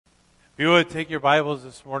If you would take your Bibles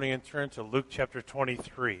this morning and turn to Luke chapter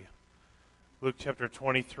 23. Luke chapter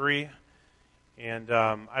 23. And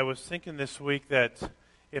I was thinking this week that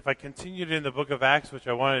if I continued in the book of Acts, which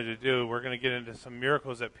I wanted to do, we're going to get into some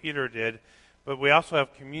miracles that Peter did. But we also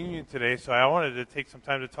have communion today, so I wanted to take some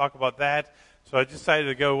time to talk about that. So I decided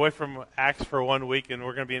to go away from Acts for 1 week, and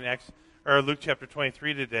we're going to be in Luke chapter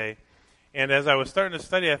 23 today. And as I was starting to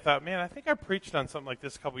study, I thought, man, I think I preached on something like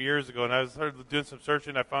this a couple years ago. And I started doing some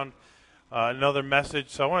searching. I found another message.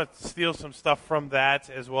 So I want to steal some stuff from that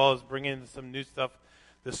as well as bring in some new stuff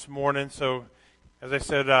this morning. So as I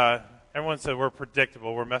said, everyone said we're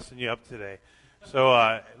predictable. We're messing you up today.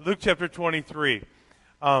 So Luke chapter 23.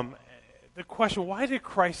 The question, why did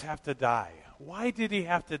Christ have to die? Why did he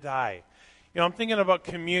have to die? You know, I'm thinking about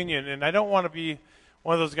communion, and I don't want to be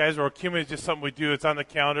one of those guys where communion is just something we do. It's on the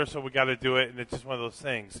calendar, so we got to do it, and it's just one of those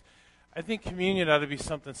things. I think communion ought to be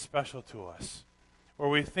something special to us, where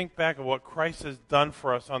we think back of what Christ has done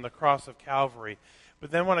for us on the cross of Calvary.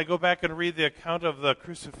 But then when I go back and read the account of the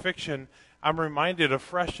crucifixion, I'm reminded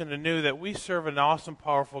afresh and anew that we serve an awesome,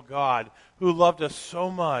 powerful God who loved us so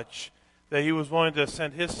much that he was willing to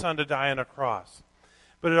send his son to die on a cross.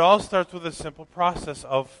 But it all starts with a simple process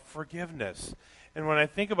of forgiveness. And when I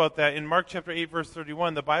think about that, in Mark chapter 8, verse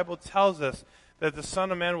 31, the Bible tells us that the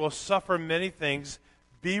Son of Man will suffer many things,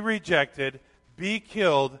 be rejected, be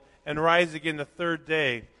killed, and rise again the third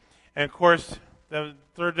day. And of course, the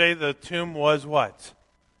third day the tomb was what?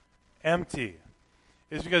 Empty.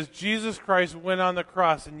 It's because Jesus Christ went on the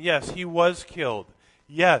cross, and yes, he was killed.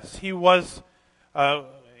 Yes, he was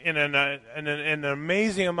in an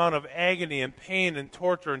amazing amount of agony and pain and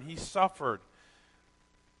torture, and he suffered.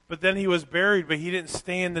 But then he was buried, but he didn't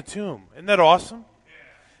stay in the tomb. Isn't that awesome?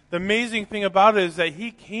 The amazing thing about it is that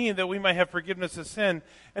he came that we might have forgiveness of sin.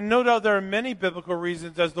 And no doubt there are many biblical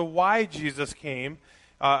reasons as to why Jesus came.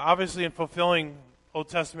 Obviously in fulfilling Old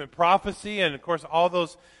Testament prophecy, and of course all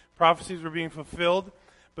those prophecies were being fulfilled.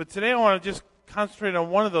 But today I want to just concentrate on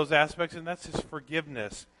one of those aspects, and that's his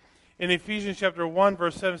forgiveness. In Ephesians chapter 1,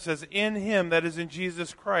 verse 7 says, "In him," that is in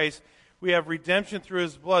Jesus Christ, "we have redemption through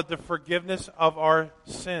his blood, the forgiveness of our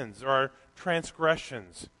sins," or our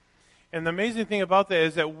transgressions. And the amazing thing about that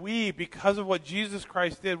is that we, because of what Jesus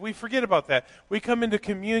Christ did, we forget about that. We come into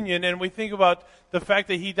communion and we think about the fact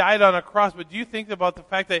that he died on a cross, but do you think about the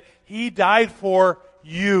fact that he died for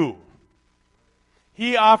you?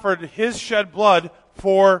 He offered his shed blood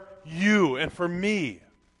for you and for me.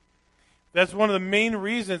 That's one of the main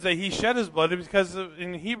reasons that he shed his blood, because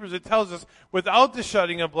in Hebrews it tells us, without the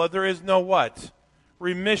shedding of blood, there is no what?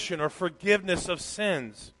 Remission or forgiveness of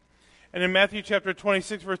sins. And in Matthew chapter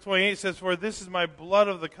 26, verse 28, it says, "For this is my blood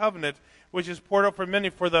of the covenant, which is poured out for many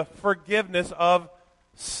for the forgiveness of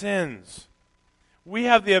sins." We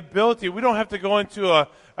have the ability, we don't have to go into a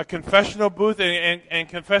confessional booth and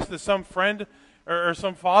confess to some friend or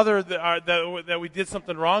some father that we did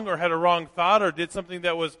something wrong or had a wrong thought or did something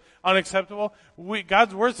that was unacceptable.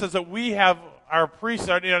 God's word says that we have our priests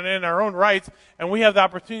in our own rights, and we have the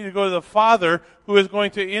opportunity to go to the Father who is going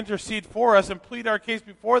to intercede for us and plead our case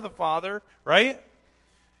before the Father, right?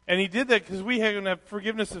 And he did that because we have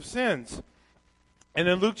forgiveness of sins. And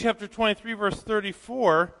in Luke chapter 23, verse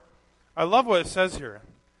 34, I love what it says here.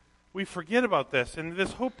 We forget about this, and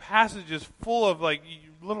this whole passage is full of like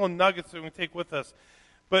little nuggets that we take with us.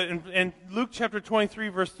 But in Luke chapter 23,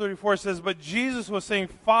 verse 34, it says, "But Jesus was saying,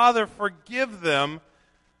 'Father, forgive them,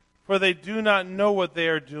 for they do not know what they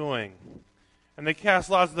are doing.' And they cast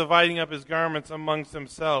lots, dividing up his garments amongst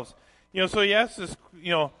themselves." You know, so he asks this,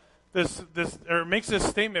 or makes this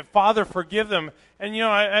statement, "Father, forgive them." And you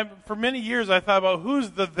know, I for many years I thought about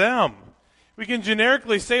who's the them. We can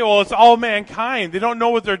generically say, well, it's all mankind. They don't know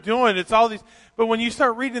what they're doing. It's all these. But when you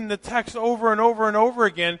start reading the text over and over and over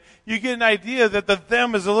again, you get an idea that the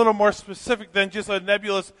them is a little more specific than just a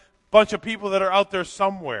nebulous bunch of people that are out there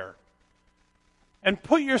somewhere. And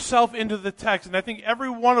put yourself into the text. And I think every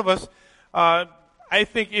one of us, I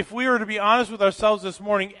think if we were to be honest with ourselves this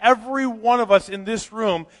morning, every one of us in this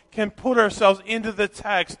room can put ourselves into the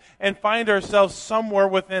text and find ourselves somewhere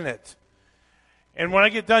within it. And when I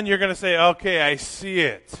get done, you're going to say, okay, I see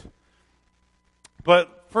it.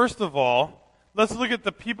 But first of all, let's look at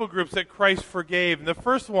the people groups that Christ forgave. And the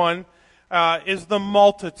first one is the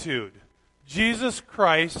multitude. Jesus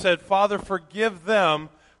Christ said, "Father, forgive them,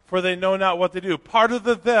 for they know not what they do." Part of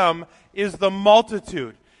the them is the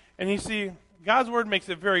multitude. And you see, God's word makes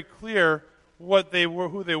it very clear what they were,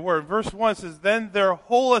 who they were. Verse 1 says, "Then their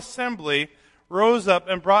whole assembly rose up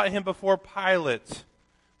and brought him before Pilate."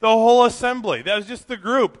 The whole assembly. That was just the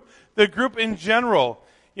group in general.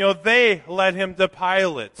 You know, they led him to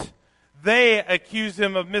Pilate. they accused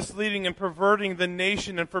him of misleading and perverting the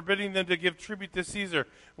nation and forbidding them to give tribute to Caesar.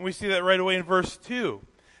 And we see that right away in verse 2. It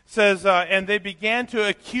says, and they began to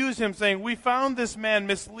accuse him, saying, we found this man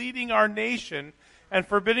misleading our nation and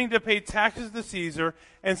forbidding to pay taxes to Caesar,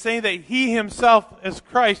 and saying that he himself is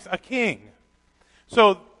Christ, a king.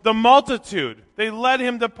 So the multitude, they led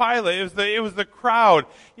him to Pilate. It was the crowd.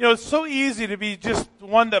 You know, it's so easy to be just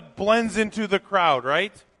one that blends into the crowd,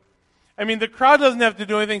 right? I mean, the crowd doesn't have to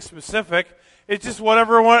do anything specific. It's just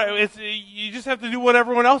you just have to do what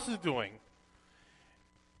everyone else is doing.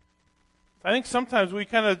 I think sometimes we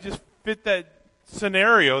kind of just fit that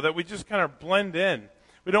scenario that we just kind of blend in.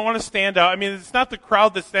 We don't want to stand out. I mean, it's not the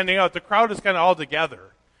crowd that's standing out. The crowd is kind of all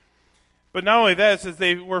together. But not only that, it says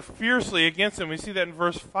they were fiercely against him. We see that in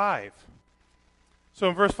verse 5. So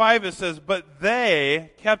in verse 5 it says, but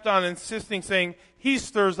they kept on insisting, saying, he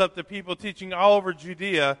stirs up the people, teaching all over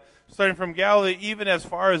Judea, starting from Galilee, even as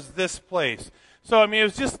far as this place. So, I mean, it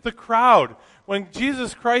was just the crowd. When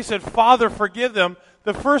Jesus Christ said, Father, forgive them,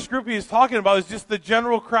 the first group he was talking about is just the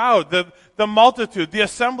general crowd, the multitude, the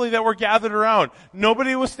assembly that were gathered around.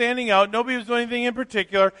 Nobody was standing out. Nobody was doing anything in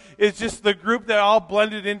particular. It's just the group that all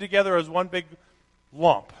blended in together as one big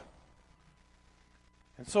lump.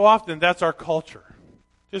 And so often, that's our culture.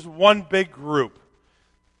 Just one big group.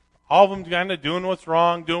 All of them kind of doing what's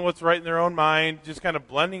wrong, doing what's right in their own mind, just kind of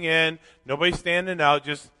blending in. Nobody standing out,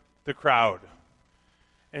 just the crowd.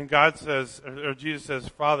 And God says, or Jesus says,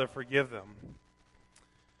 Father, forgive them.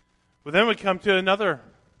 But then we come to another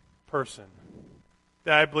person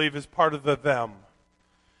that I believe is part of the them.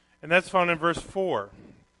 And that's found in verse 4.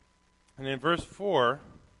 And in verse 4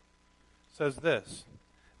 it says this.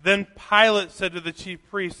 Then Pilate said to the chief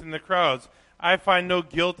priests and the crowds, I find no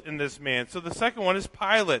guilt in this man. So the second one is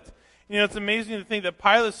Pilate. You know, it's amazing to think that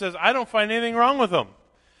Pilate says, I don't find anything wrong with him.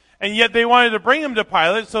 And yet they wanted to bring him to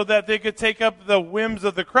Pilate so that they could take up the whims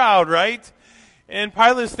of the crowd, right? And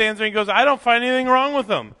Pilate stands there and goes, I don't find anything wrong with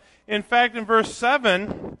him. In fact, in verse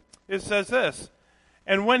 7, it says this.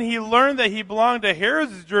 And when he learned that he belonged to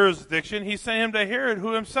Herod's jurisdiction, he sent him to Herod,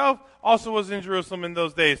 who himself also was in Jerusalem in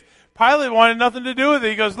those days. Pilate wanted nothing to do with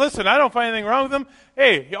it. He goes, listen, I don't find anything wrong with him.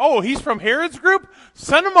 Hey, he's from Herod's group?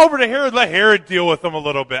 Send him over to Herod. Let Herod deal with him a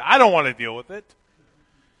little bit. I don't want to deal with it.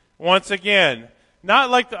 Once again,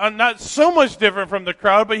 not so much different from the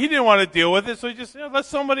crowd, but he didn't want to deal with it, so he just let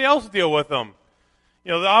somebody else deal with him.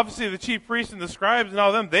 You know, obviously the chief priests and the scribes and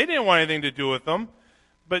all them, they didn't want anything to do with them,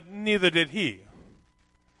 but neither did he.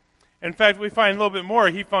 In fact, we find a little bit more.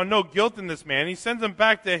 He found no guilt in this man. He sends him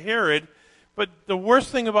back to Herod, but the worst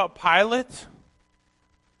thing about Pilate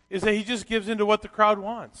is that he just gives in to what the crowd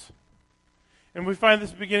wants. And we find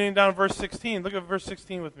this beginning down in verse 16. Look at verse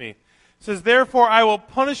 16 with me. It says, therefore I will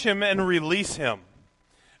punish him and release him.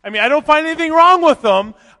 I mean, I don't find anything wrong with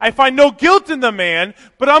him. I find no guilt in the man,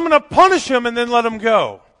 but I'm going to punish him and then let him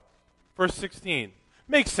go. Verse 16.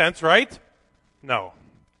 Makes sense, right? No.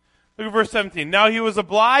 Look at verse 17. Now he was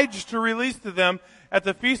obliged to release to them at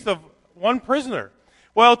the feast of one prisoner.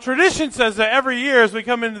 Well, tradition says that every year as we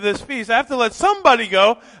come into this feast, I have to let somebody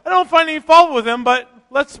go. I don't find any fault with him, but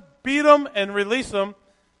let's beat him and release him.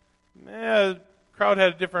 The crowd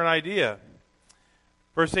had a different idea.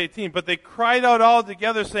 Verse 18, but they cried out all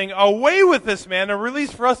together, saying, away with this man and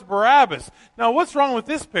release for us Barabbas. Now, what's wrong with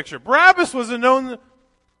this picture? Barabbas was a known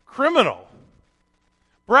criminal.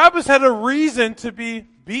 Barabbas had a reason to be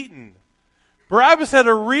beaten. Barabbas had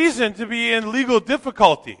a reason to be in legal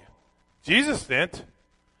difficulty. Jesus didn't.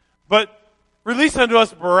 But release unto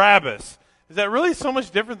us Barabbas. Is that really so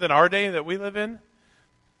much different than our day that we live in?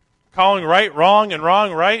 Calling right wrong and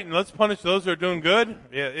wrong right, and let's punish those who are doing good?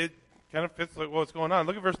 Yeah, it kind of fits like what's going on.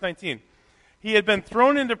 Look at verse 19. He had been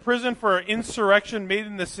thrown into prison for insurrection made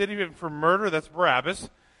in the city for murder. That's Barabbas.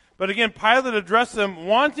 But again, Pilate addressed them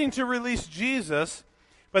wanting to release Jesus,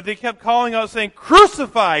 but they kept calling out saying,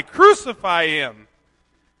 crucify, crucify him.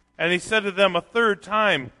 And he said to them a third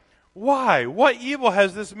time, why? What evil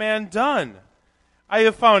has this man done? I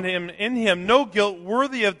have found in him no guilt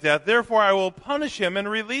worthy of death. Therefore I will punish him and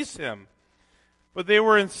release him. But they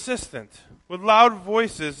were insistent, with loud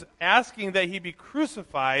voices, asking that he be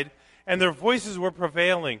crucified, and their voices were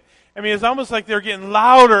prevailing. I mean, it's almost like they're getting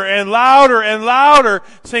louder and louder and louder,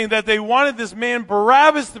 saying that they wanted this man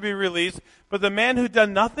Barabbas to be released, but the man who'd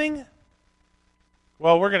done nothing,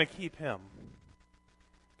 well, we're going to keep him.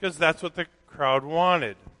 Because that's what the crowd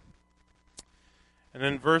wanted. And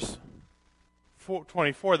then verse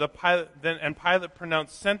 24, Pilate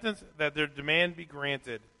pronounced sentence that their demand be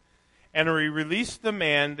granted. And he released the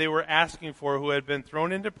man they were asking for, who had been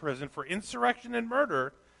thrown into prison for insurrection and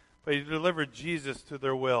murder, but he delivered Jesus to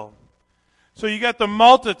their will. So you got the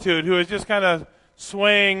multitude who is just kind of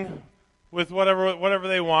swaying with whatever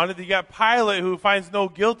they wanted. You got Pilate who finds no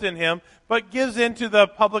guilt in him, but gives into the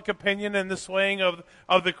public opinion and the swaying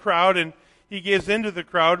of the crowd, and he gives into the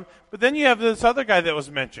crowd. But then you have this other guy that was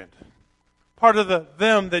mentioned, part of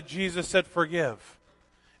them that Jesus said forgive.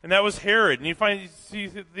 And that was Herod. And you see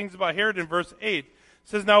things about Herod in verse 8. It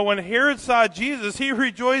says, now when Herod saw Jesus, he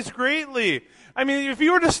rejoiced greatly. I mean, if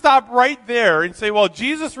you were to stop right there and say, well,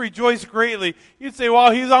 Jesus rejoiced greatly, you'd say,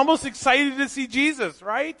 well, he's almost excited to see Jesus,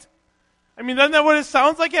 right? I mean, isn't that what it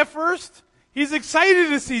sounds like at first? He's excited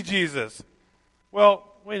to see Jesus.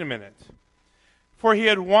 Well, wait a minute. For he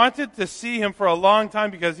had wanted to see him for a long time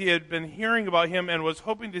because he had been hearing about him and was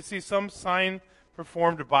hoping to see some sign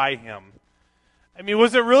performed by him. I mean,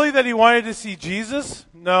 was it really that he wanted to see Jesus?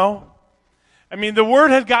 No. I mean, the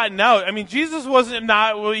word had gotten out. I mean, Jesus he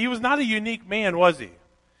was not a unique man, was he?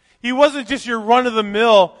 He wasn't just your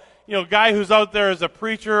run-of-the-mill, guy who's out there as a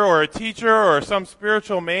preacher or a teacher or some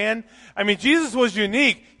spiritual man. I mean, Jesus was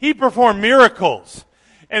unique. He performed miracles.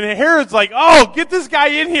 And Herod's like, oh, get this guy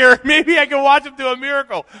in here. Maybe I can watch him do a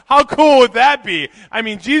miracle. How cool would that be? I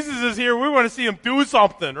mean, Jesus is here. We want to see him do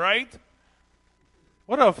something, right?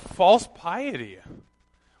 What a false piety.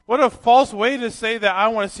 What a false way to say that I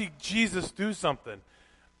want to see Jesus do something.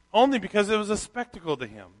 Only because it was a spectacle to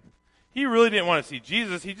him. He really didn't want to see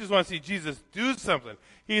Jesus. He just wanted to see Jesus do something.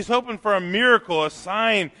 He's hoping for a miracle, a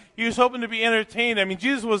sign. He was hoping to be entertained. I mean,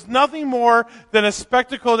 Jesus was nothing more than a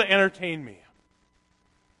spectacle to entertain me.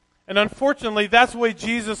 And unfortunately, that's the way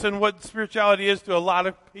Jesus and what spirituality is to a lot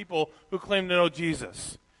of people who claim to know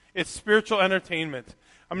Jesus. It's spiritual entertainment.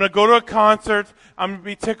 I'm going to go to a concert. I'm going to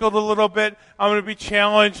be tickled a little bit. I'm going to be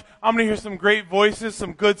challenged. I'm going to hear some great voices,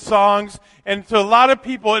 some good songs. And to a lot of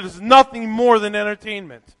people, it is nothing more than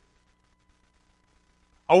entertainment.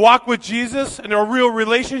 A walk with Jesus and a real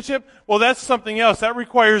relationship, well, that's something else. That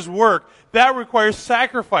requires work. That requires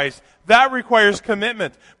sacrifice. That requires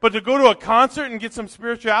commitment. But to go to a concert and get some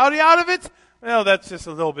spirituality out of it, well, that's just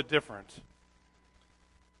a little bit different.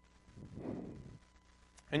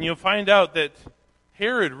 And you'll find out that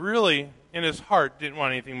Herod really, in his heart, didn't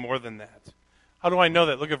want anything more than that. How do I know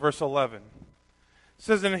that? Look at verse 11. It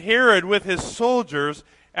says, and Herod with his soldiers,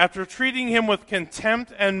 after treating him with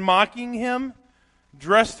contempt and mocking him,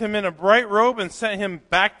 dressed him in a bright robe and sent him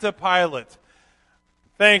back to Pilate.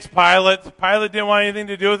 Thanks, Pilate. Pilate didn't want anything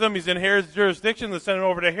to do with him. He's in Herod's jurisdiction. Let's send him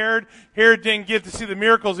over to Herod. Herod didn't get to see the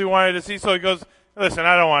miracles he wanted to see, so he goes, listen,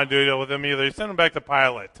 I don't want to do it with him either. He sent him back to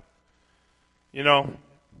Pilate.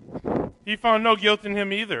 He found no guilt in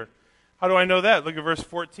him either. How do I know that? Look at verse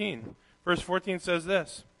 14. Verse 14 says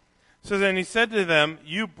this. It says, and he said to them,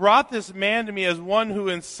 you brought this man to me as one who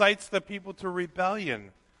incites the people to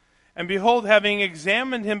rebellion. And behold, having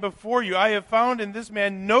examined him before you, I have found in this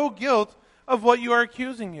man no guilt of what you are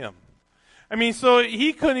accusing him. I mean, so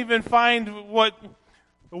he couldn't even find what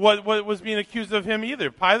was being accused of him either.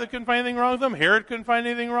 Pilate couldn't find anything wrong with him. Herod couldn't find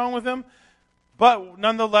anything wrong with him. But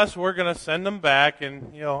nonetheless, we're going to send him back.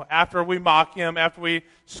 And, after we mock him, after we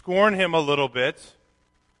scorn him a little bit,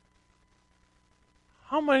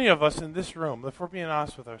 how many of us in this room, if we're being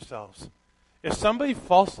honest with ourselves, if somebody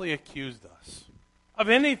falsely accused us of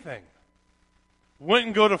anything,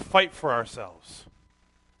 wouldn't go to fight for ourselves?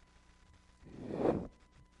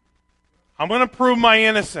 I'm going to prove my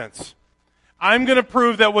innocence. I'm going to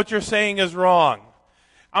prove that what you're saying is wrong.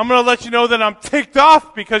 I'm going to let you know that I'm ticked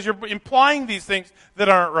off because you're implying these things that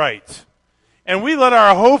aren't right. And we let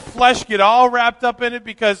our whole flesh get all wrapped up in it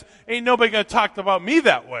because ain't nobody going to talk about me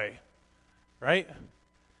that way. Right?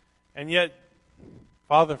 And yet,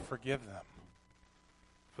 Father, forgive them,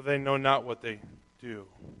 for they know not what they do.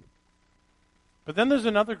 But then there's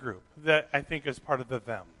another group that I think is part of the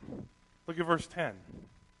them. Look at verse 10.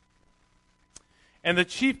 And the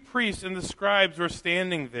chief priests and the scribes were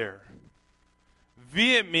standing there,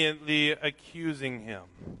 vehemently accusing him.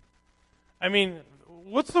 I mean,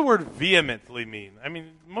 what's the word vehemently mean? I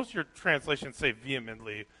mean, most of your translations say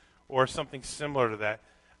vehemently or something similar to that.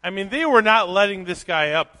 I mean, they were not letting this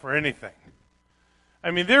guy up for anything.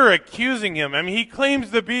 I mean, they're accusing him. I mean, he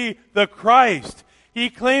claims to be the Christ. He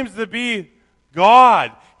claims to be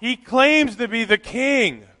God. He claims to be the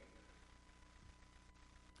king.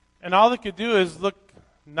 And all they could do is look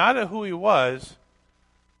not at who he was,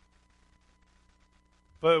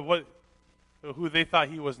 but who they thought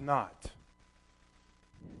he was not.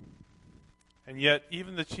 And yet,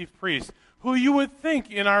 even the chief priests, who you would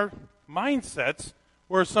think in our mindsets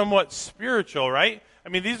were somewhat spiritual, right? I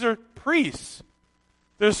mean, these are priests.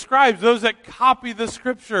 They're scribes, those that copy the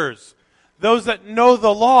scriptures, those that know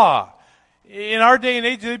the law. in our day and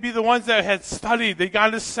age, they'd be the ones that had studied. They got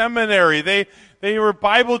to seminary. They were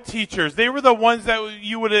Bible teachers. They were the ones that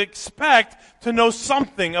you would expect to know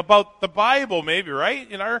something about the Bible, maybe, right?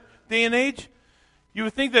 In our day and age, you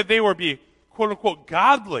would think that they would be, quote unquote,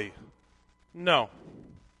 godly. No.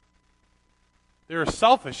 They were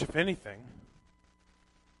selfish, if anything.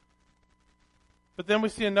 But then we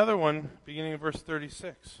see another one, beginning in verse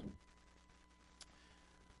 36.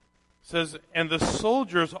 It says, and the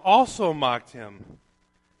soldiers also mocked him,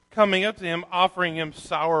 coming up to him, offering him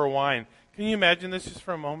sour wine. Can you imagine this just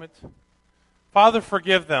for a moment? Father,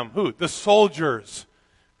 forgive them. Who? The soldiers.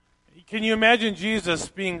 Can you imagine Jesus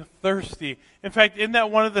being thirsty? In fact, isn't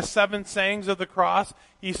that one of the 7 sayings of the cross?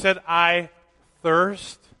 He said, I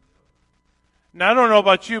thirst. Now, I don't know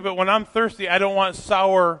about you, but when I'm thirsty, I don't want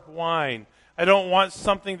sour wine. I don't want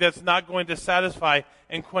something that's not going to satisfy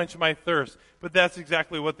and quench my thirst. But that's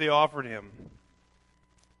exactly what they offered him.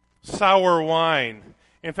 Sour wine.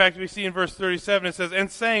 In fact, we see in verse 37, it says,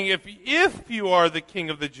 and saying, if you are the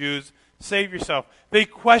king of the Jews, save yourself. They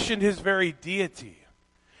questioned his very deity.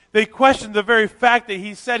 They questioned the very fact that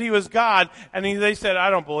he said he was God, and they said,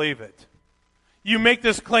 I don't believe it. You make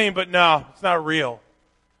this claim, but no, it's not real.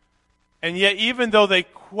 And yet, even though they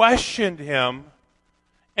questioned him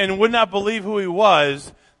and would not believe who he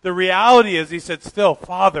was, the reality is, he said, still,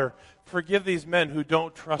 Father, forgive these men who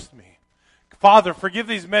don't trust me. Father, forgive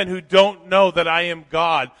these men who don't know that I am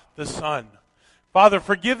God, the Son. Father,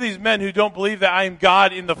 forgive these men who don't believe that I am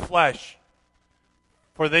God in the flesh,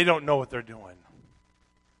 for they don't know what they're doing.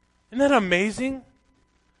 Isn't that amazing?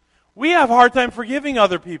 We have a hard time forgiving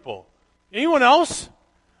other people. Anyone else?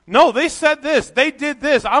 No, they said this. They did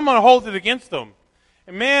this. I'm going to hold it against them.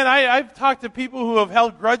 And man, I've talked to people who have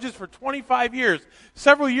held grudges for 25 years.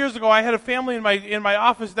 Several years ago, I had a family in my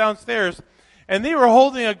office downstairs, and they were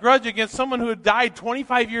holding a grudge against someone who had died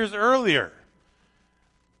 25 years earlier.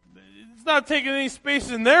 It's not taking any space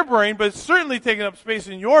in their brain, but it's certainly taking up space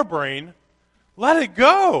in your brain. Let it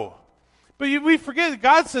go. But we forget that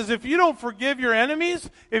God says, if you don't forgive your enemies,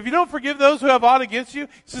 if you don't forgive those who have ought against you,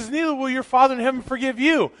 He says, neither will your Father in heaven forgive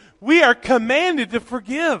you. We are commanded to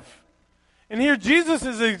forgive. And here Jesus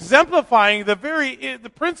is exemplifying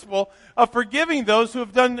the principle of forgiving those who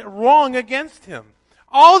have done wrong against Him.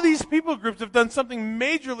 All these people groups have done something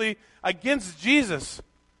majorly against Jesus.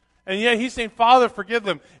 And yet He's saying, Father, forgive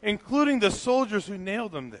them, including the soldiers who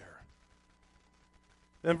nailed Him there.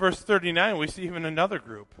 Then verse 39, we see even another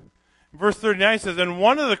group. Verse 39 says, and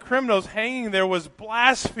one of the criminals hanging there was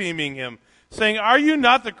blaspheming Him, saying, are you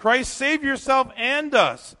not the Christ? Save yourself and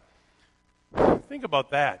us. Think about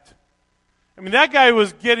that. I mean, that guy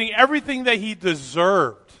was getting everything that he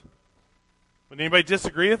deserved. Would anybody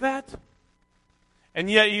disagree with that?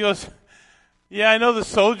 And yet he goes, yeah, I know the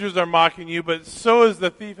soldiers are mocking you, but so is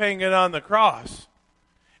the thief hanging on the cross.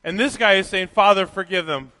 And this guy is saying, Father, forgive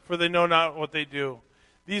them, for they know not what they do.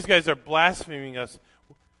 These guys are blaspheming us.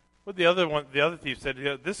 What the other thief said,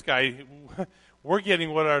 this guy, we're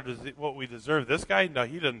getting what we deserve. This guy, no,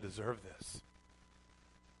 he doesn't deserve this.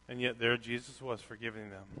 And yet there Jesus was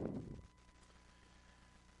forgiving them.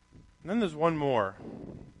 And then there's one more.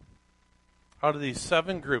 Out of these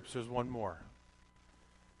 7 groups, there's one more.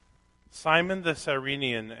 Simon the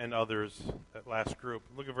Cyrenian and others, that last group.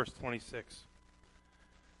 Look at verse 26.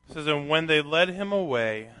 It says, and when they led him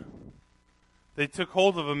away, they took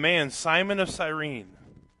hold of a man, Simon of Cyrene,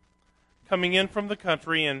 coming in from the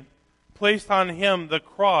country, and placed on him the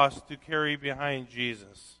cross to carry behind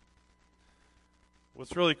Jesus.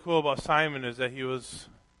 What's really cool about Simon is that he was,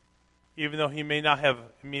 even though he may not have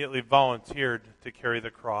immediately volunteered to carry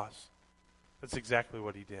the cross, that's exactly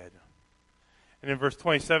what he did. And in verse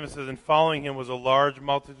 27 it says, and following him was a large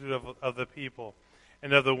multitude of the people,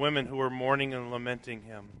 and of the women who were mourning and lamenting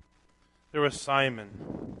him. There was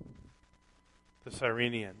Simon, the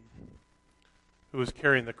Cyrenian, who was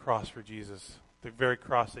carrying the cross for Jesus, the very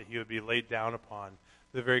cross that he would be laid down upon,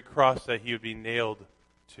 the very cross that he would be nailed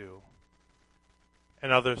to.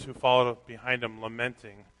 And others who followed behind him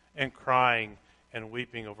lamenting and crying and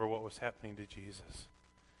weeping over what was happening to Jesus.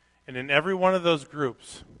 And in every one of those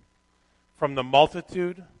groups, from the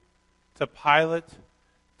multitude to Pilate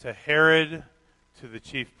to Herod to the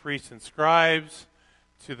chief priests and scribes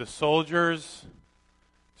to the soldiers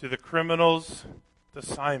to the criminals to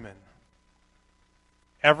Simon,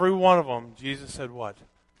 every one of them, Jesus said what?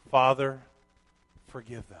 Father,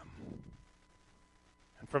 forgive them.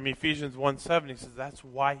 And from Ephesians 1:7, he says that's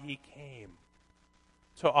why he came,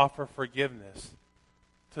 to offer forgiveness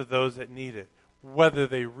to those that need it, whether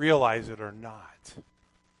they realize it or not.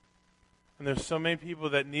 And there's so many people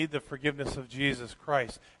that need the forgiveness of Jesus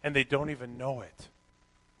Christ, and they don't even know it.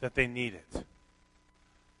 that they need it.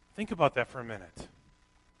 Think about that for a minute.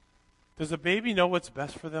 Does a baby know what's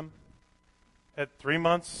best for them? At 3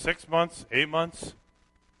 months, 6 months, 8 months,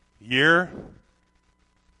 year,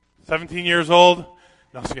 17 years old?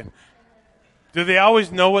 No, just kidding. Do they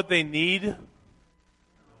always know what they need?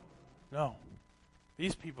 No.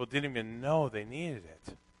 These people didn't even know they needed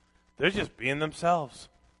it. They're just being themselves.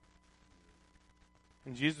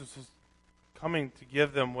 And Jesus was coming to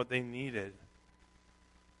give them what they needed.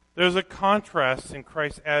 There's a contrast in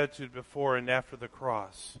Christ's attitude before and after the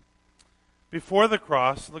cross. Before the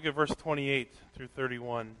cross, look at verse 28 through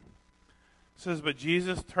 31. It says, "But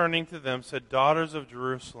Jesus, turning to them, said, 'Daughters of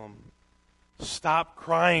Jerusalem, stop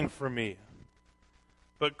crying for me,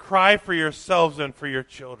 but cry for yourselves and for your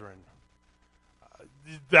children.'"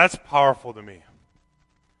 That's powerful to me.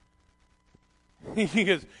 He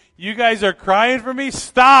goes, "You guys are crying for me?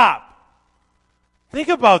 Stop!" Think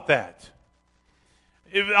about that.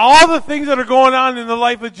 If all the things that are going on in the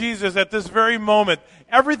life of Jesus at this very moment,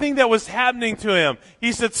 everything that was happening to him,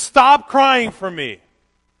 he said, "Stop crying for me."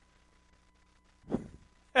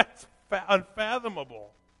 That's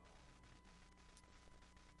unfathomable.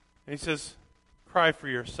 And he says, "Cry for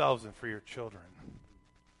yourselves and for your children."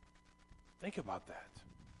 Think about that.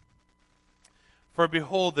 "For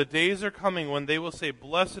behold, the days are coming when they will say,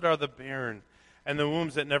 'Blessed are the barren, and the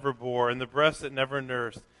wombs that never bore, and the breasts that never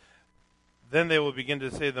nursed.' Then they will begin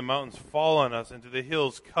to say, 'The mountains fall on us, and to the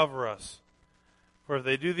hills cover us.' For if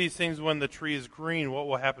they do these things when the tree is green, what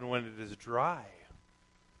will happen when it is dry?"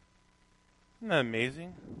 Isn't that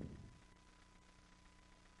amazing?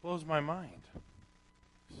 Blows my mind.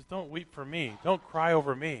 He says, "Don't weep for me. Don't cry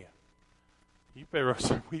over me. You better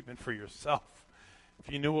start weeping for yourself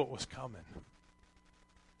if you knew what was coming."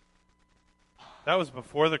 That was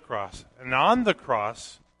before the cross. And on the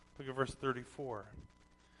cross, look at verse 34.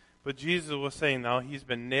 But Jesus was saying now, he's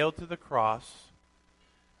been nailed to the cross.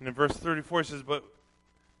 And in verse 34 it says, "But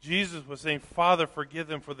Jesus was saying, 'Father, forgive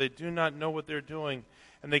them, for they do not know what they're doing.'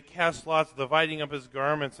 And they cast lots, dividing up his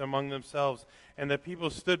garments among themselves. And the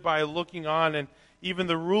people stood by looking on, and even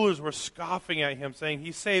the rulers were scoffing at him, saying,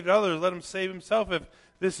 'He saved others, let him save himself if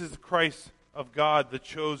this is the Christ of God, the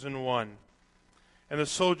chosen one.' And the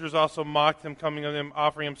soldiers also mocked him, coming to him,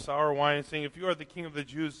 offering him sour wine, and saying, 'If you are the King of the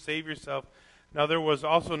Jews, save yourself.' Now there was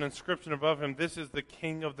also an inscription above him, 'This is the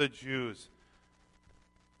King of the Jews.'"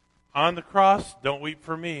 On the cross, "Don't weep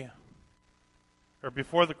for me." Or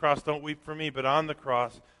before the cross, "Don't weep for me." But on the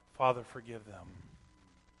cross, "Father, forgive them."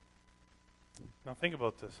 Now think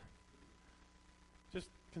about this. Just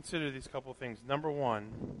consider these couple things. Number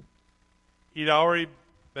one, he'd already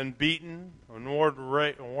been beaten and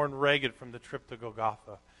worn ragged from the trip to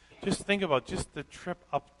Golgotha. Just think about just the trip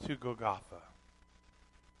up to Golgotha.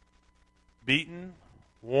 Beaten,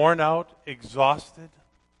 worn out, exhausted,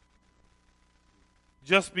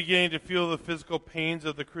 just beginning to feel the physical pains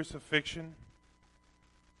of the crucifixion,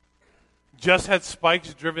 just had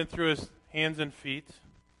spikes driven through his hands and feet,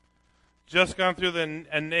 just gone through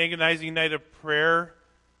an agonizing night of prayer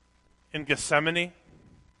in Gethsemane,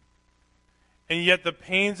 and yet the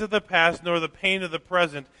pains of the past nor the pain of the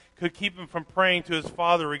present could keep him from praying to his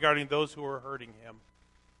Father regarding those who were hurting him.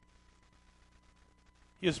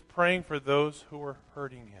 He is praying for those who were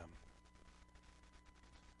hurting him.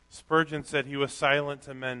 Spurgeon said he was silent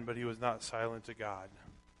to men, but he was not silent to God.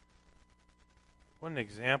 What an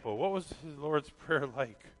example. What was his Lord's prayer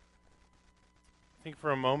like? I think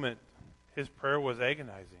for a moment, his prayer was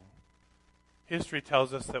agonizing. History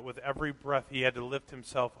tells us that with every breath he had to lift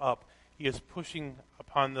himself up. He is pushing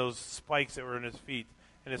upon those spikes that were in his feet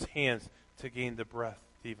and his hands to gain the breath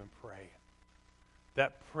to even pray.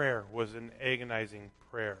 That prayer was an agonizing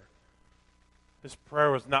prayer. This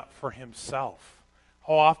prayer was not for himself.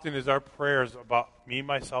 How often is our prayers about me,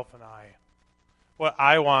 myself, and I? What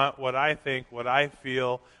I want, what I think, what I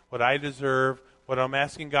feel, what I deserve, what I'm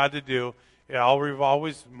asking God to do, it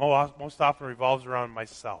most often revolves around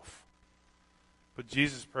myself. But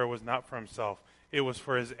Jesus' prayer was not for himself. It was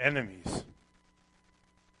for his enemies.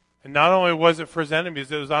 And not only was it for his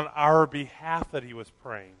enemies, it was on our behalf that he was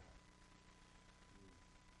praying.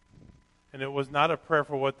 And it was not a prayer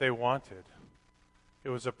for what they wanted. It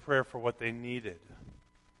was a prayer for what they needed.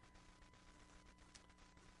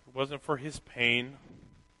 It wasn't for his pain.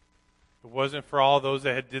 It wasn't for all those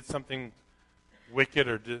that had did something wicked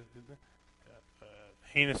or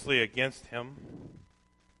heinously against him.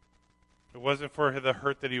 It wasn't for the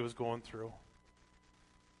hurt that he was going through.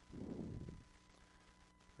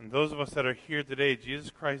 And those of us that are here today, Jesus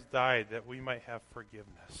Christ died that we might have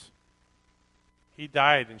forgiveness. He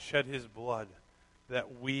died and shed his blood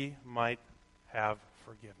that we might have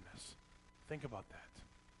forgiveness. Think about that.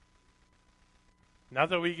 Not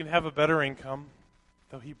that we can have a better income,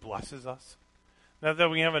 though he blesses us. Not that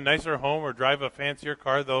we can have a nicer home or drive a fancier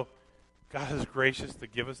car, though God is gracious to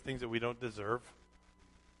give us things that we don't deserve.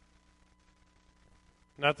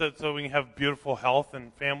 Not that so we can have beautiful health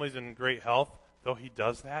and families in great health, though he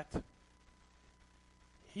does that.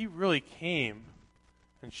 He really came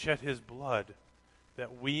and shed his blood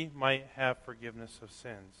that we might have forgiveness of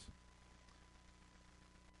sins.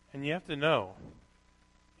 And you have to know,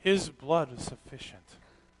 his blood is sufficient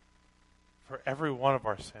for every one of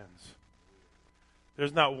our sins.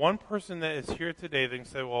 There's not one person that is here today that can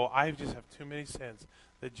say, well, I just have too many sins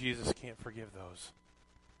that Jesus can't forgive those.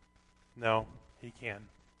 No, he can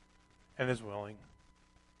and is willing.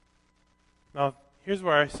 Now, here's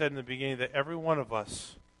where I said in the beginning that every one of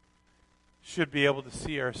us should be able to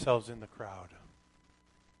see ourselves in the crowd.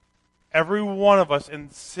 Every one of us,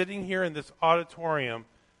 and sitting here in this auditorium,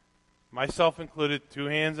 myself included, 2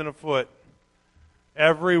 hands and a foot,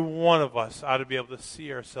 every one of us ought to be able to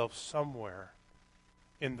see ourselves somewhere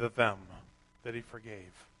in the them that he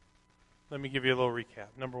forgave. Let me give you a little recap.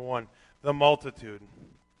 Number 1, the multitude.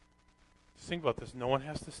 Just think about this. No one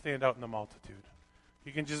has to stand out in the multitude.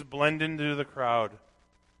 You can just blend into the crowd.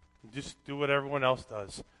 Just do what everyone else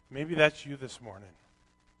does. Maybe that's you this morning.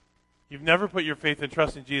 You've never put your faith and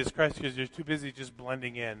trust in Jesus Christ because you're too busy just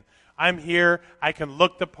blending in. I'm here. I can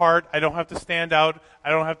look the part. I don't have to stand out. I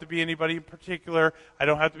don't have to be anybody in particular. I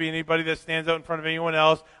don't have to be anybody that stands out in front of anyone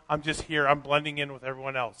else. I'm just here. I'm blending in with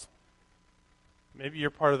everyone else. Maybe you're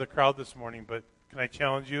part of the crowd this morning, but can I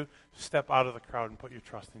challenge you? Step out of the crowd and put your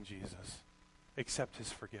trust in Jesus. Accept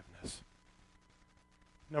his forgiveness.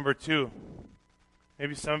 Number 2,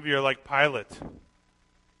 maybe some of you are like Pilate,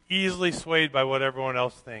 easily swayed by what everyone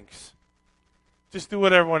else thinks. Just do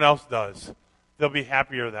what everyone else does. They'll be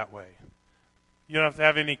happier that way. You don't have to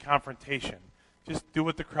have any confrontation. Just do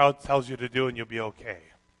what the crowd tells you to do and you'll be okay.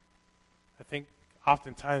 I think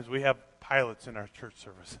oftentimes we have Pilates in our church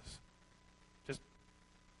services. Just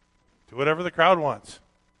do whatever the crowd wants.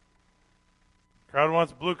 The crowd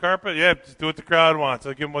wants blue carpet? Yeah, just do what the crowd wants.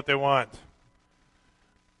 I'll give them what they want.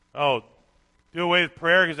 Oh, do away with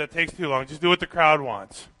prayer because that takes too long. Just do what the crowd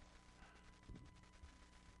wants.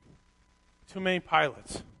 Too many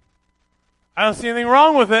Pilates. I don't see anything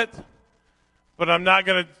wrong with it, but I'm not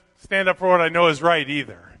going to stand up for what I know is right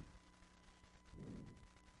either.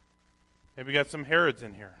 Maybe we got some Herods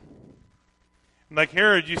in here. Like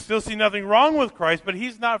Herod, you still see nothing wrong with Christ, but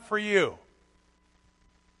he's not for you.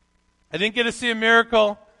 I didn't get to see a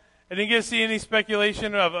miracle. I didn't get to see any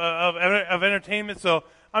speculation of entertainment, so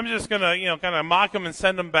I'm just going to, kind of mock him and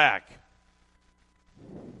send him back.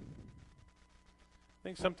 I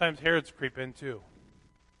think sometimes Herods creep in too.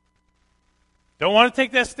 Don't want to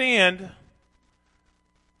take that stand,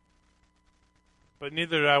 but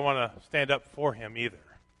neither do I want to stand up for him either.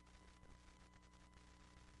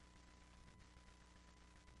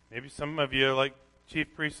 Maybe some of you are like chief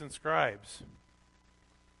priests and scribes.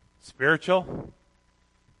 Spiritual?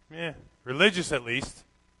 Yeah. Religious at least.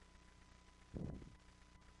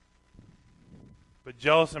 But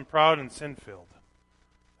jealous and proud and sin-filled.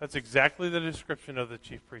 That's exactly the description of the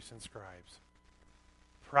chief priests and scribes.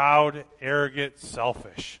 Proud, arrogant,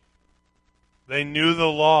 selfish. They knew the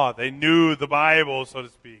law. They knew the Bible, so to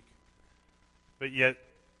speak. But yet,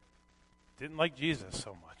 didn't like Jesus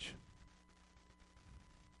so much.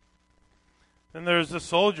 Then there's the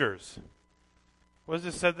soldiers. What is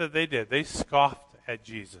it said that they did? They scoffed at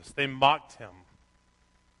Jesus. They mocked him.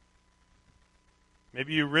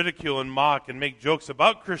 Maybe you ridicule and mock and make jokes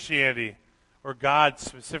about Christianity or God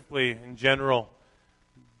specifically in general.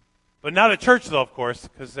 But not at church, though, of course,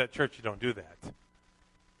 because at church you don't do that.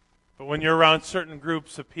 But when you're around certain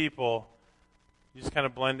groups of people, you just kind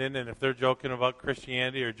of blend in, and if they're joking about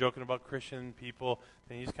Christianity or joking about Christian people,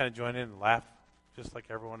 then you just kind of join in and laugh just like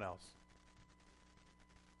everyone else.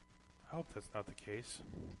 I hope that's not the case.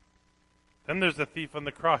 Then there's the thief on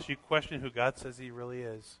the cross. You question who God says he really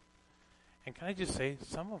is. And can I just say,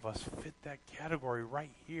 some of us fit that category right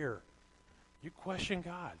here. You question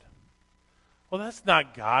God. Well, that's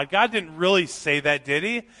not God. God didn't really say that, did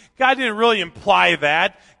he? God didn't really imply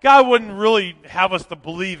that. God wouldn't really have us to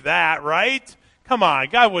believe that, right? Come on,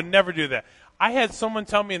 God would never do that. I had someone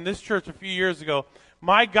tell me in this church a few years ago,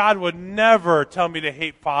 my God would never tell me to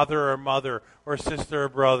hate father or mother or sister or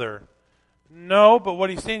brother. No, but what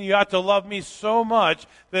he's saying, you ought to love me so much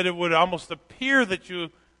that it would almost appear that you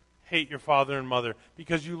hate your father and mother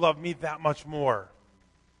because you love me that much more.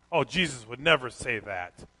 Oh, Jesus would never say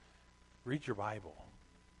that. Read your Bible.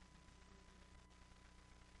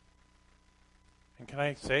 And can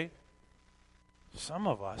I say, some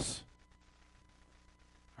of us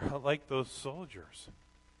are like those soldiers.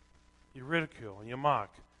 You ridicule and you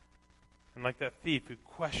mock. And like that thief, you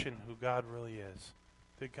question who God really is.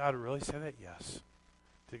 Did God really say that? Yes.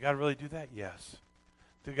 Did God really do that? Yes.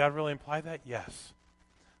 Did God really imply that? Yes.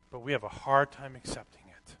 But we have a hard time accepting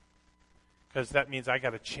it. Because that means I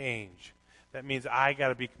got to change. That means I got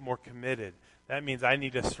to be more committed. That means I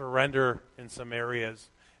need to surrender in some areas.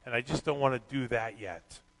 And I just don't want to do that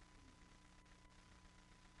yet.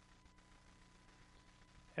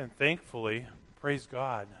 And thankfully, praise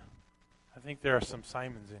God, I think there are some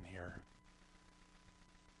Simons in here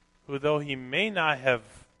who, though he may not have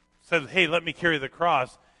said, hey, let me carry the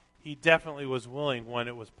cross, he definitely was willing when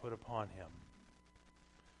it was put upon him.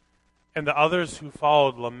 And the others who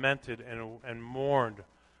followed lamented and mourned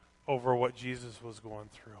over what Jesus was going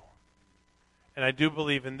through. And I do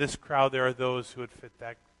believe in this crowd there are those who would fit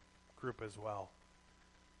that group as well.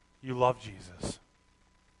 You love Jesus.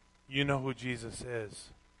 You know who Jesus is.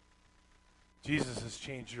 Jesus has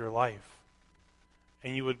changed your life.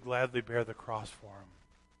 And you would gladly bear the cross for him.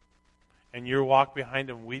 And you walk behind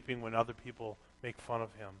him weeping when other people make fun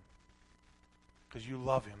of him. Because you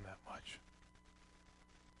love him that much.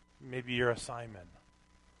 Maybe you're a Simon.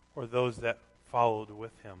 Or those that followed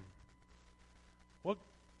with him. What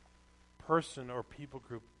person or people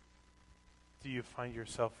group do you find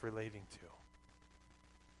yourself relating to?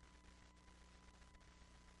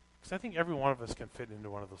 Because I think every one of us can fit into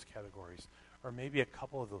one of those categories. Or maybe a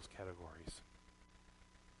couple of those categories.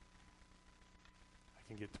 I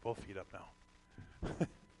can get both feet up now.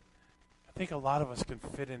 I think a lot of us can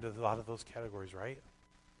fit into a lot of those categories, right?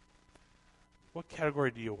 What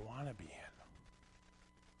category do you want to be in?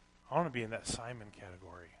 I want to be in that Simon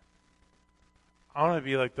category. I want to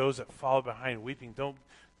be like those that follow behind weeping.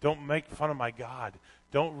 Don't make fun of my God.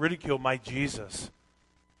 Don't ridicule my Jesus.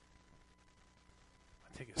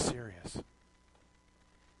 I take it serious.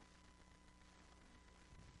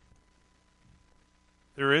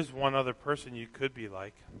 There is one other person you could be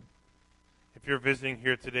like. If you're visiting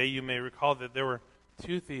here today, you may recall that there were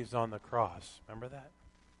 2 thieves on the cross. Remember that?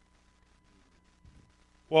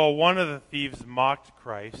 Well, one of the thieves mocked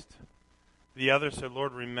Christ. The other said,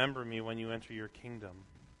 Lord, remember me when you enter your kingdom.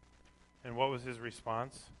 And what was his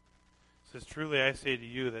response? He says, truly I say to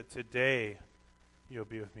you that today you'll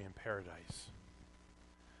be with me in paradise.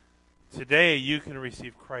 Today you can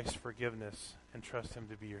receive Christ's forgiveness and trust him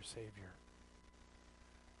to be your Savior.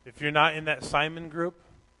 If you're not in that Simon group,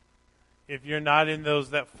 if you're not in those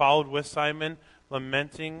that followed with Simon,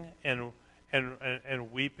 lamenting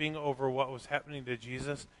and weeping over what was happening to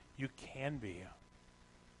Jesus, you can be.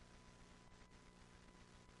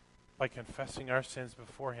 By confessing our sins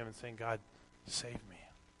before him and saying, God, save me.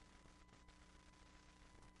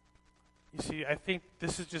 You see, I think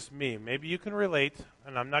this is just me. Maybe you can relate,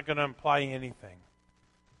 and I'm not going to imply anything.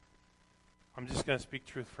 I'm just going to speak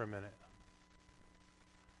truth for a minute.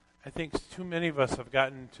 I think too many of us have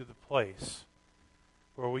gotten to the place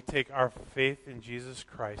where we take our faith in Jesus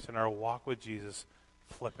Christ and our walk with Jesus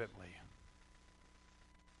flippantly.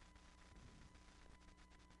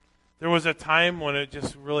 There was a time when it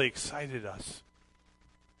just really excited us,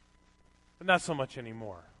 but not so much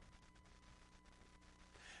anymore.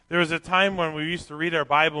 There was a time when we used to read our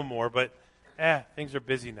Bible more, but things are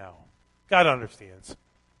busy now. God understands.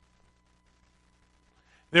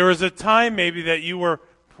 There was a time maybe that you were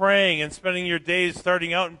praying and spending your days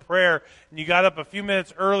starting out in prayer, and you got up a few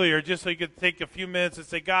minutes earlier just so you could take a few minutes and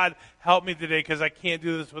say, God, help me today because I can't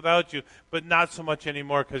do this without you, but not so much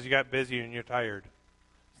anymore because you got busy and you're tired.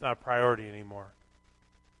 It's not a priority anymore.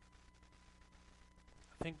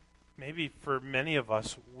 I think maybe for many of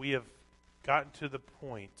us, we have gotten to the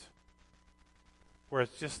point where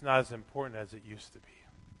it's just not as important as it used to be.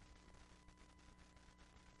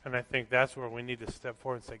 And I think that's where we need to step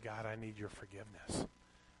forward and say, God, I need your forgiveness.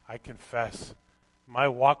 I confess my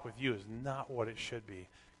walk with you is not what it should be.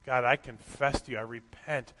 God, I confess to you. I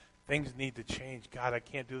repent. Things need to change. God, I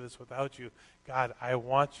can't do this without you. God, I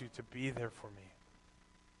want you to be there for me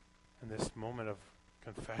in this moment of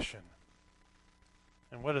confession.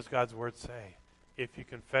 And what does God's word say? If you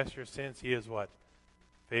confess your sins, he is what?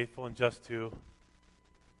 Faithful and just to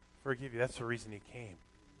forgive you. That's the reason he came.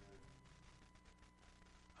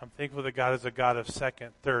 I'm thankful that God is a God of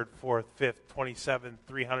second, third, fourth, fifth, 27,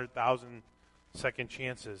 300,000 second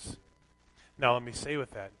chances. Now let me say with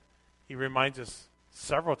that, he reminds us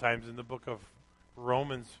several times in the book of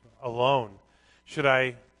Romans alone. Should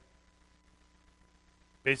I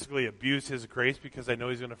basically abuse his grace because I know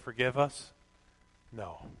he's going to forgive us?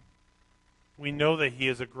 No. We know that he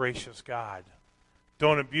is a gracious God.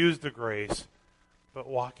 Don't abuse the grace, but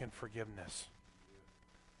walk in forgiveness.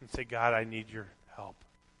 And say, God, I need your help.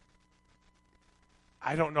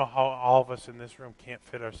 I don't know how all of us in this room can't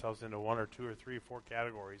fit ourselves into one or two or three or four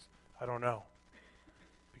categories. I don't know.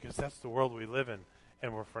 Because that's the world we live in.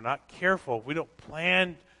 And if we're not careful, we don't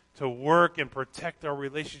plan to work and protect our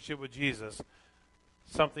relationship with Jesus,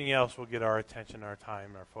 something else will get our attention, our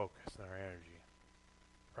time, our focus, and our energy.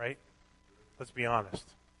 Right? Let's be honest.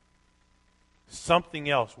 Something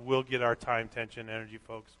else will get our time, attention, energy,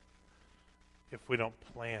 folks, if we don't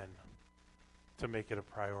plan to make it a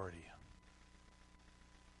priority.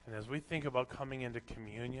 And as we think about coming into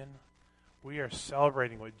communion, we are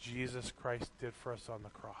celebrating what Jesus Christ did for us on the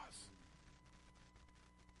cross.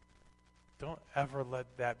 Don't ever let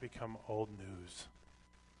that become old news.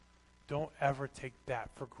 Don't ever take that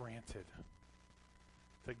for granted.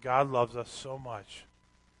 That God loves us so much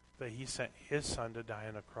that he sent his son to die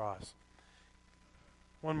on the cross.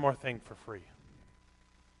 One more thing for free.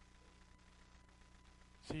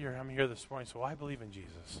 See, I'm here this morning, so I believe in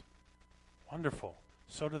Jesus. Wonderful.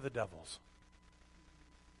 So do the devils.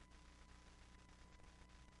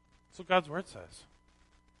 That's what God's word says.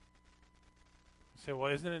 You say,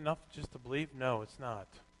 well, isn't it enough just to believe? No, it's not.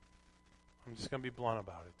 I'm just going to be blunt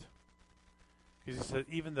about it. Because he said,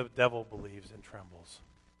 even the devil believes and trembles.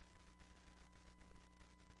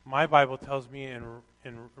 My Bible tells me in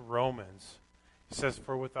Romans, it says,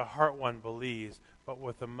 for with the heart one believes, but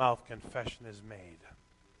with the mouth confession is made.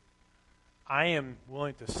 I am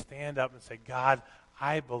willing to stand up and say, God,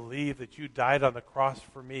 I believe that you died on the cross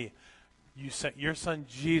for me. You sent your son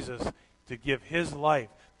Jesus to give his life,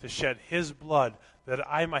 to shed his blood, that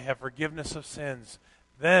I might have forgiveness of sins.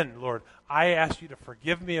 Then, Lord, I ask you to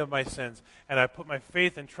forgive me of my sins, and I put my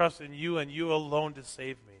faith and trust in you and you alone to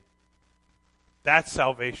save me. That's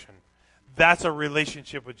salvation. That's a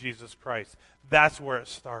relationship with Jesus Christ. That's where it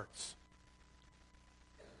starts.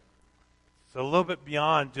 It's a little bit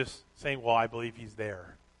beyond just saying, well, I believe he's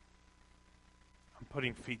there. I'm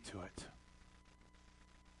putting feet to it.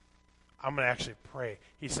 I'm going to actually pray.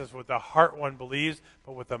 He says, with the heart one believes,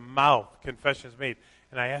 but with the mouth confession is made.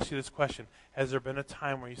 And I ask you this question. Has there been a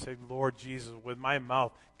time where you say, Lord Jesus, with my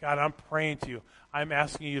mouth, God, I'm praying to you. I'm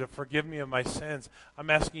asking you to forgive me of my sins. I'm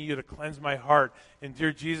asking you to cleanse my heart. And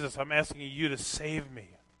dear Jesus, I'm asking you to save me.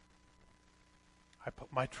 I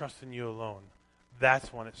put my trust in you alone.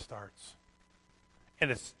 That's when it starts.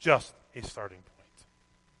 And it's just a starting point.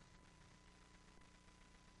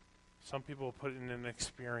 Some people will put it in an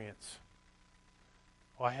experience.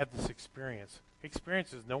 Well, I had this experience.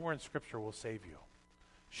 Experiences nowhere in Scripture will save you.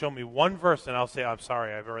 Show me one verse and I'll say, I'm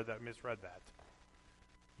sorry, I've misread that.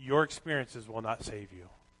 Your experiences will not save you.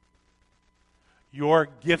 Your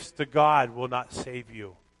gifts to God will not save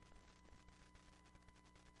you.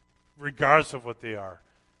 Regardless of what they are.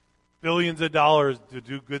 Billions of dollars to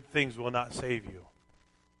do good things will not save you.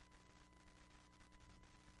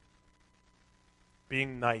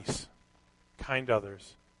 Being nice, kind to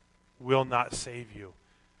others, will not save you.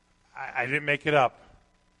 I didn't make it up.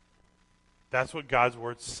 That's what God's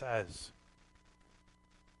word says.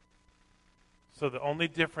 So the only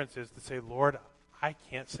difference is to say, Lord, I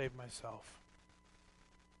can't save myself.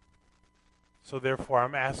 So therefore,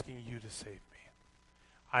 I'm asking you to save me.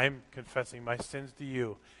 I'm confessing my sins to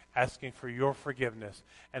you, asking for your forgiveness,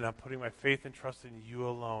 and I'm putting my faith and trust in you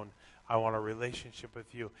alone. I want a relationship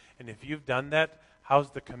with you. And if you've done that,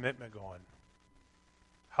 how's the commitment going?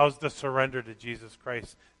 How's the surrender to Jesus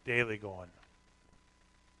Christ daily going?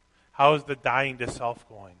 How is the dying to self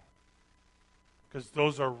going? Because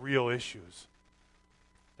those are real issues.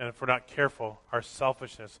 And if we're not careful, our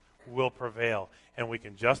selfishness will prevail. And we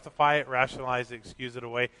can justify it, rationalize it, excuse it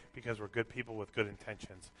away because we're good people with good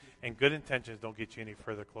intentions. And good intentions don't get you any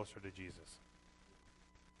further closer to Jesus.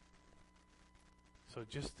 So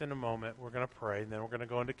just in a moment, we're going to pray, and then we're going to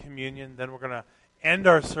go into communion. Then we're going to end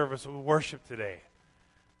our service with worship today.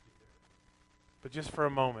 But just for a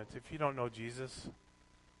moment, if you don't know Jesus,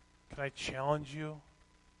 can I challenge you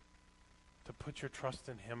to put your trust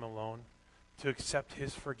in him alone, to accept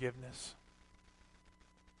his forgiveness?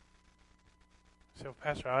 You say, well,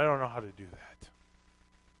 Pastor, I don't know how to do that.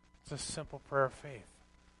 It's a simple prayer of faith.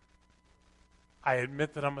 I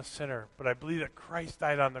admit that I'm a sinner, but I believe that Christ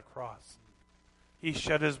died on the cross. He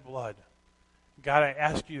shed his blood. God, I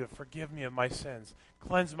ask you to forgive me of my sins,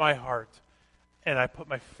 cleanse my heart, and I put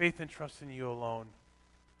my faith and trust in you alone,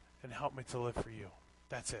 and help me to live for you.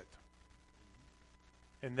 That's it.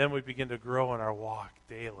 And then we begin to grow in our walk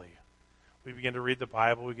daily. We begin to read the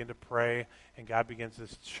Bible, we begin to pray, and God begins to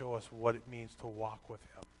show us what it means to walk with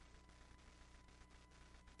him.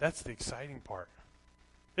 That's the exciting part.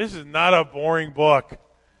 This is not a boring book.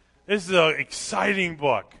 This is an exciting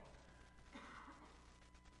book.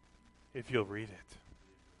 If you'll read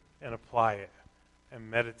it and apply it and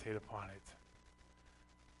meditate upon it.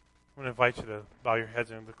 I'm going to invite you to bow your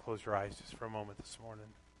heads and to close your eyes just for a moment this morning.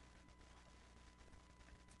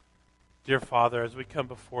 Dear Father, as we come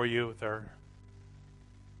before you with our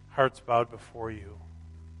hearts bowed before you,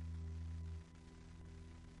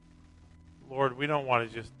 Lord, we don't want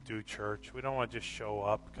to just do church. We don't want to just show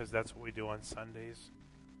up because that's what we do on Sundays.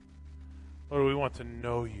 Lord, we want to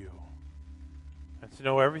know you and to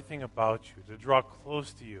know everything about you, to draw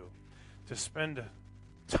close to you, to spend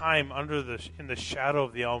time in the shadow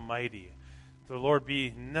of the Almighty. The Lord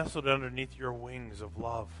be nestled underneath your wings of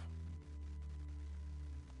love.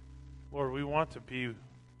 Lord, we want to be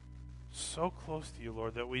so close to you,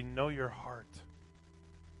 Lord, that we know your heart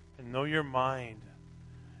and know your mind.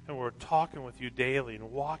 And we're talking with you daily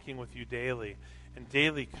and walking with you daily and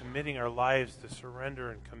daily committing our lives to surrender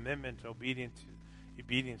and commitment and obedience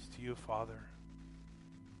to you, Father.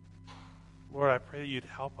 Lord, I pray that you'd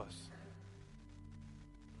help us.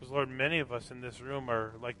 Because, Lord, many of us in this room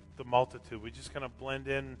are like the multitude. We just kind of blend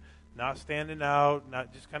in, not standing out,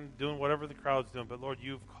 not just kind of doing whatever the crowd's doing. But, Lord,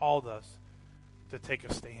 you've called us to take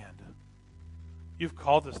a stand. You've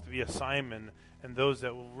called us to be a Simon and those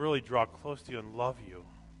that will really draw close to you and love you.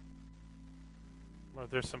 Lord,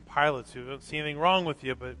 there's some pilots who don't see anything wrong with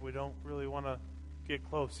you, but we don't really want to get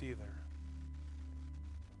close either.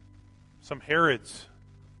 Some Herods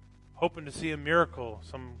hoping to see a miracle,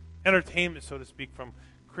 some entertainment, so to speak, from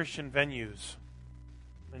Christian venues.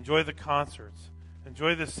 Enjoy the concerts,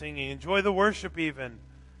 enjoy the singing, enjoy the worship even,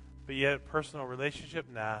 but yet personal relationship,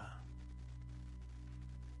 nah.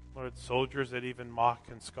 Lord, soldiers that even mock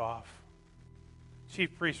and scoff.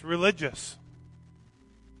 Chief priests, religious,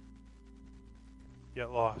 yet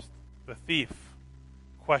lost. The thief,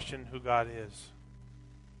 question who God is.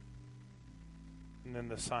 And then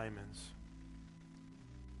the Simons.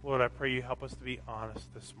 Lord, I pray you help us to be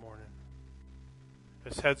honest this morning.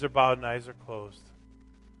 As heads are bowed and eyes are closed.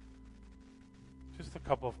 Just a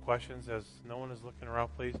couple of questions as no one is looking around,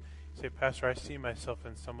 please. Say, Pastor, I see myself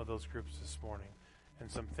in some of those groups this morning, and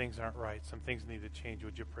some things aren't right. Some things need to change.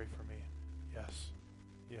 Would you pray for me? Yes,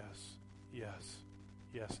 yes, yes.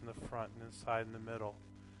 Yes, in the front and inside in the middle.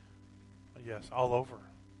 Yes, all over.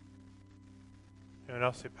 Anyone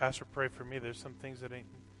else say, Pastor, pray for me. There's some things that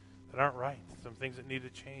aren't right. Some things that need to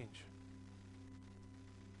change.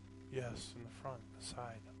 Yes, in the front, the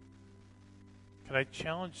side. Can I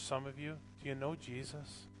challenge some of you? Do you know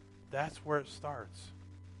Jesus? That's where it starts.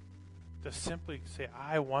 To simply say,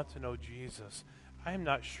 I want to know Jesus. I am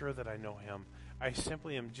not sure that I know him. I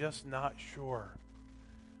simply am just not sure.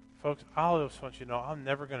 Folks, I just want you to know I'm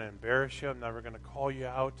never going to embarrass you. I'm never going to call you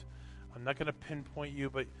out. I'm not going to pinpoint you,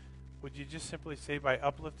 but would you just simply say by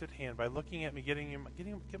uplifted hand, by looking at me,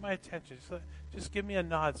 get my attention, just give me a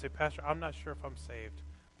nod, say, Pastor, I'm not sure if I'm saved,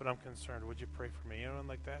 but I'm concerned. Would you pray for me? Anyone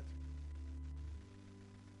like that?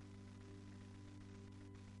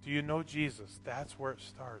 Do you know Jesus? That's where it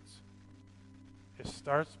starts. It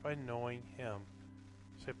starts by knowing him.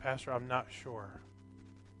 Say, Pastor, I'm not sure,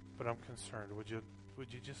 but I'm concerned. Would you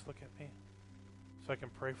just look at me so I can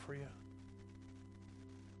pray for you?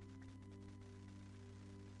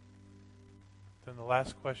 Then the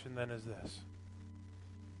last question then is this.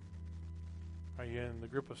 Are you in the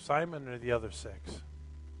group of Simon or the other six?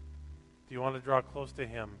 Do you want to draw close to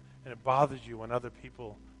him and it bothers you when other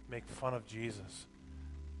people make fun of Jesus?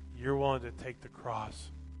 You're willing to take the cross.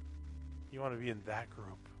 You want to be in that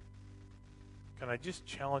group. Can I just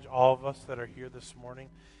challenge all of us that are here this morning?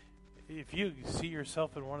 If you see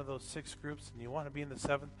yourself in one of those six groups and you want to be in the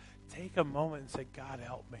seventh, take a moment and say, God,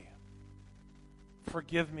 help me.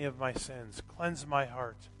 Forgive me of my sins. Cleanse my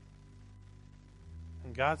heart.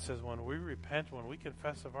 And God says when we repent, when we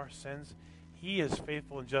confess of our sins, he is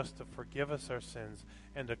faithful and just to forgive us our sins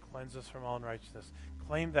and to cleanse us from all unrighteousness.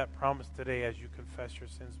 Claim that promise today as you confess your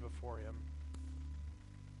sins before him.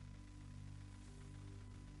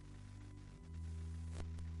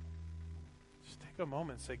 Just take a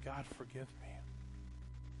moment and say, God, forgive me.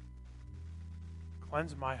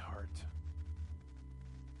 Cleanse my heart.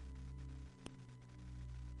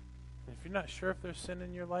 And if you're not sure if there's sin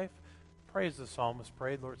in your life, pray as the psalmist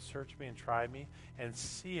prayed, Lord, search me and try me and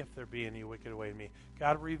see if there be any wicked way in me.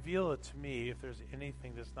 God, reveal it to me if there's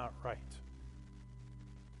anything that's not right.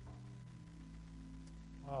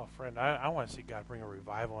 Oh, friend, I want to see God bring a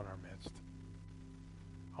revival in our midst.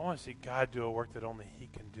 I want to see God do a work that only he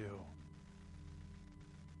can do.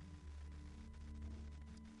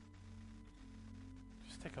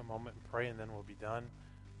 Just take a moment and pray, and then we'll be done.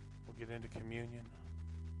 We'll get into communion.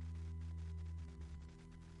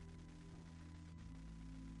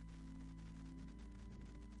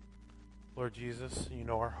 Lord Jesus, you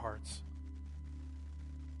know our hearts.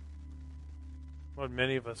 Lord,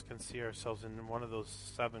 many of us can see ourselves in one of those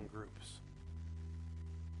 7 groups.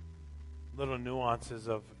 Little nuances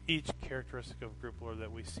of each characteristic of group, Lord,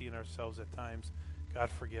 that we see in ourselves at times.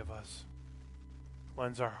 God, forgive us.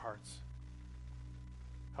 Cleanse our hearts.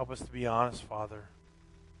 Help us to be honest, Father.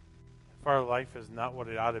 If our life is not what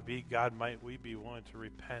it ought to be, God, might we be willing to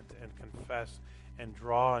repent and confess and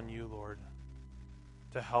draw on you, Lord,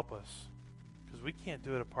 to help us. Because we can't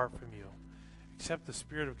do it apart from you. Except the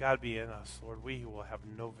Spirit of God be in us, Lord, we will have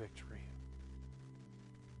no victory.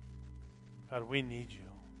 God, we need you.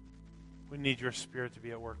 We need your Spirit to be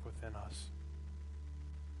at work within us.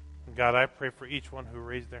 And God, I pray for each one who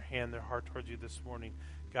raised their hand, their heart towards you this morning,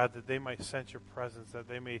 God, that they might sense your presence, that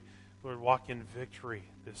they may, Lord, walk in victory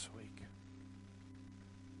this week.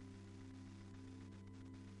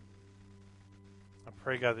 I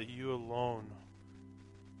pray, God, that you alone,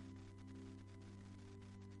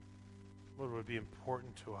 Lord, would be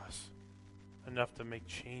important to us, enough to make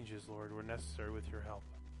changes, Lord, where necessary with your help.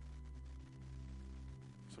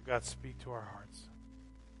 So, God, speak to our hearts.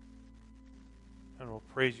 And we'll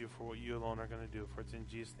praise you for what you alone are going to do. For it's in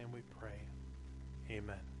Jesus' name we pray.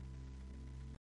 Amen.